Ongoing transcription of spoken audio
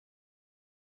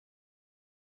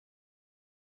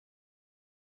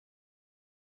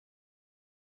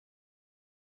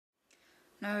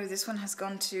No, this one has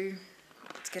gone to...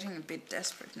 It's getting a bit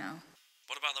desperate now.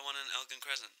 What about the one in Elgin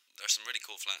Crescent? There are some really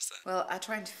cool flats there. Well, I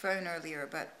tried to phone earlier,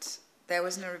 but there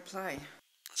was no reply.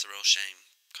 That's a real shame.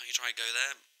 Can't you try to go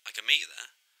there? I can meet you there.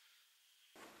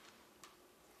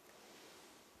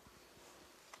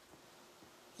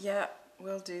 Yeah,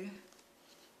 will do.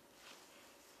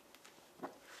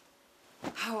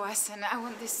 Oh, Asen, I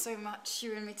want this so much.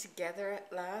 You and me together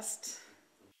at last.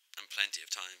 And plenty of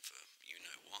time for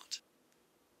you-know-what.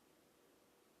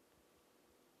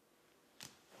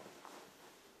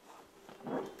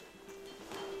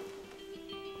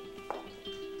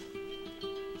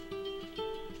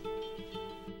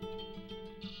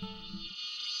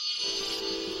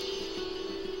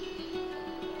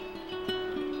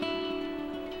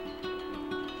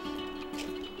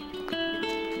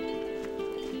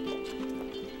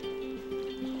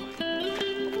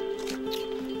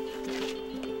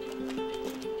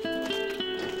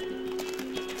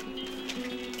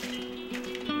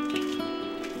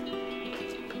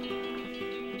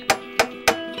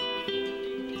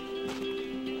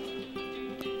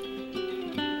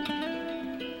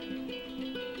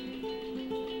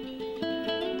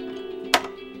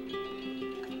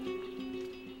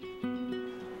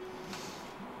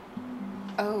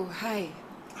 Oh, hi.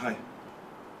 Hi.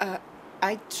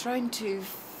 I tried to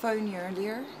phone you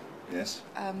earlier. Yes?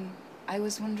 I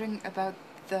was wondering about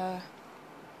the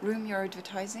room you're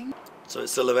advertising. So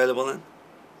it's still available then?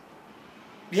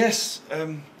 Yes,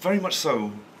 very much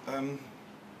so.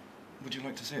 Would you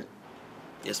like to see it?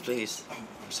 Yes, please. Oh,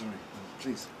 I'm sorry.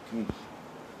 Please, come in.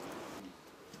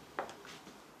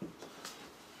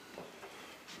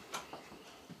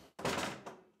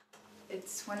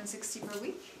 It's £160 per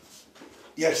week?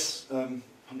 Yes, £160.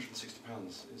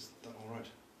 Is that all right?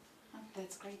 Oh,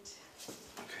 that's great.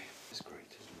 Okay, it's great,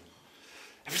 isn't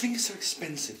it? Everything is so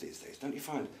expensive these days, don't you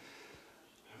find?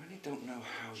 I really don't know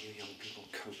how you young people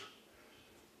cope.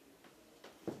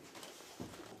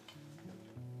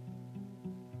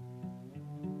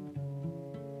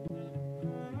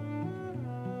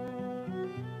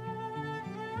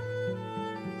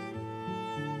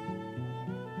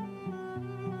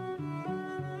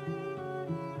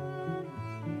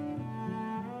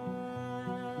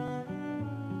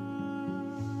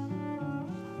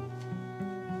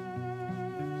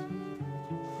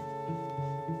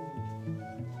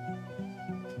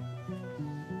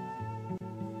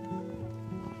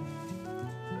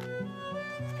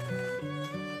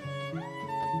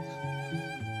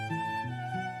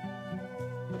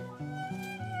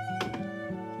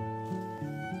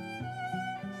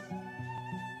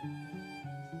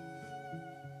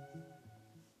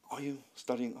 Are you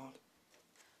studying art?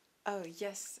 Oh,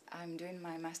 yes. I'm doing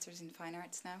my master's in fine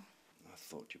arts now. I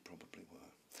thought you probably were.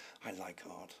 I like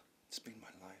art. It's been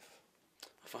my life.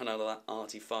 I find all that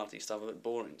arty-farty stuff a bit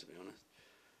boring, to be honest.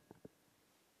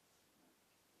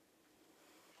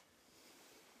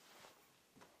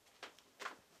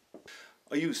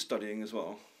 Are you studying as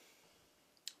well?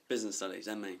 Business studies,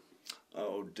 MA.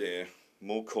 Oh dear.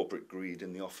 More corporate greed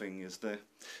in the offing, is there?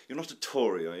 You're not a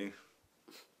Tory, are you?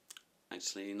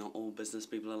 Actually, not all business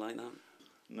people are like that.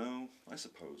 No, I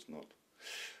suppose not.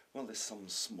 Well, there's some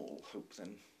small hope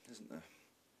then, isn't there?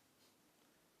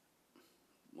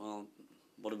 Well,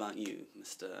 what about you,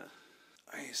 Mr...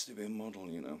 I used to be a model,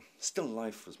 you know. Still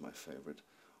life was my favourite.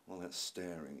 All that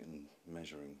staring and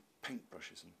measuring,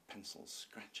 paintbrushes and pencils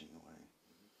scratching away.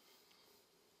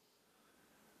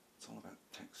 It's all about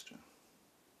texture.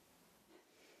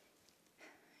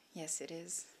 Yes, it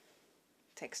is.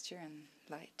 Texture and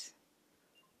light.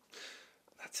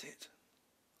 That's it.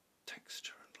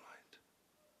 Texture and light.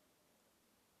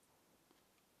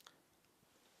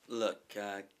 Look,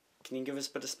 can you give us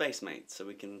a bit of space, mate, so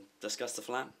we can discuss the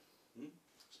flat?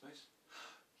 Space?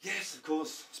 Yes, of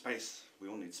course. Space. We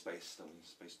all need space, don't we?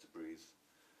 Space to breathe.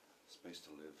 Space to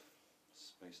live.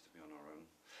 Space to be on our own.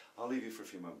 I'll leave you for a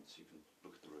few moments. You can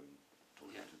look at the room. Talk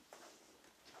about it.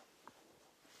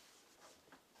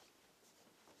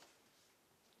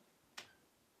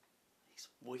 He's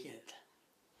weird.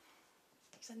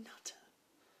 He's a nutter.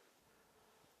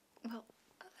 Well,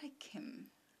 I like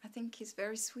him. I think he's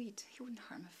very sweet. He wouldn't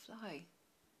harm a fly.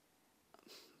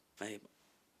 Babe,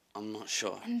 I'm not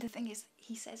sure. And the thing is,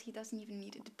 he says he doesn't even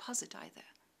need a deposit either.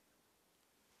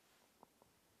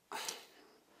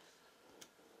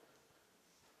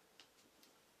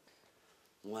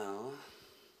 Well,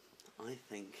 I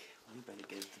think we better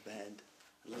go to bed.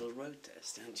 A little road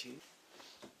test, don't you?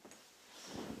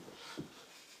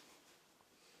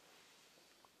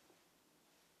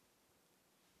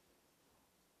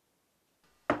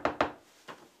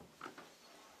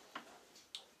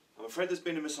 afraid there's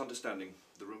been a misunderstanding.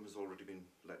 The room has already been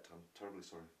let. I'm terribly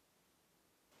sorry.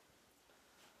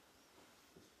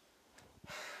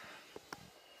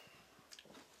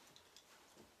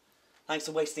 Thanks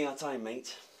for wasting our time,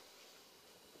 mate.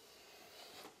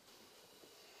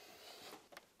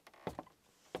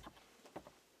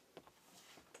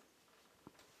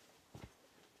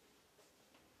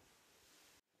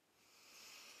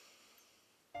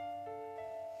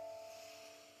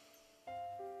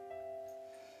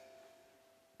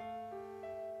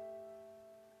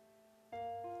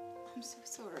 I'm so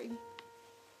sorry.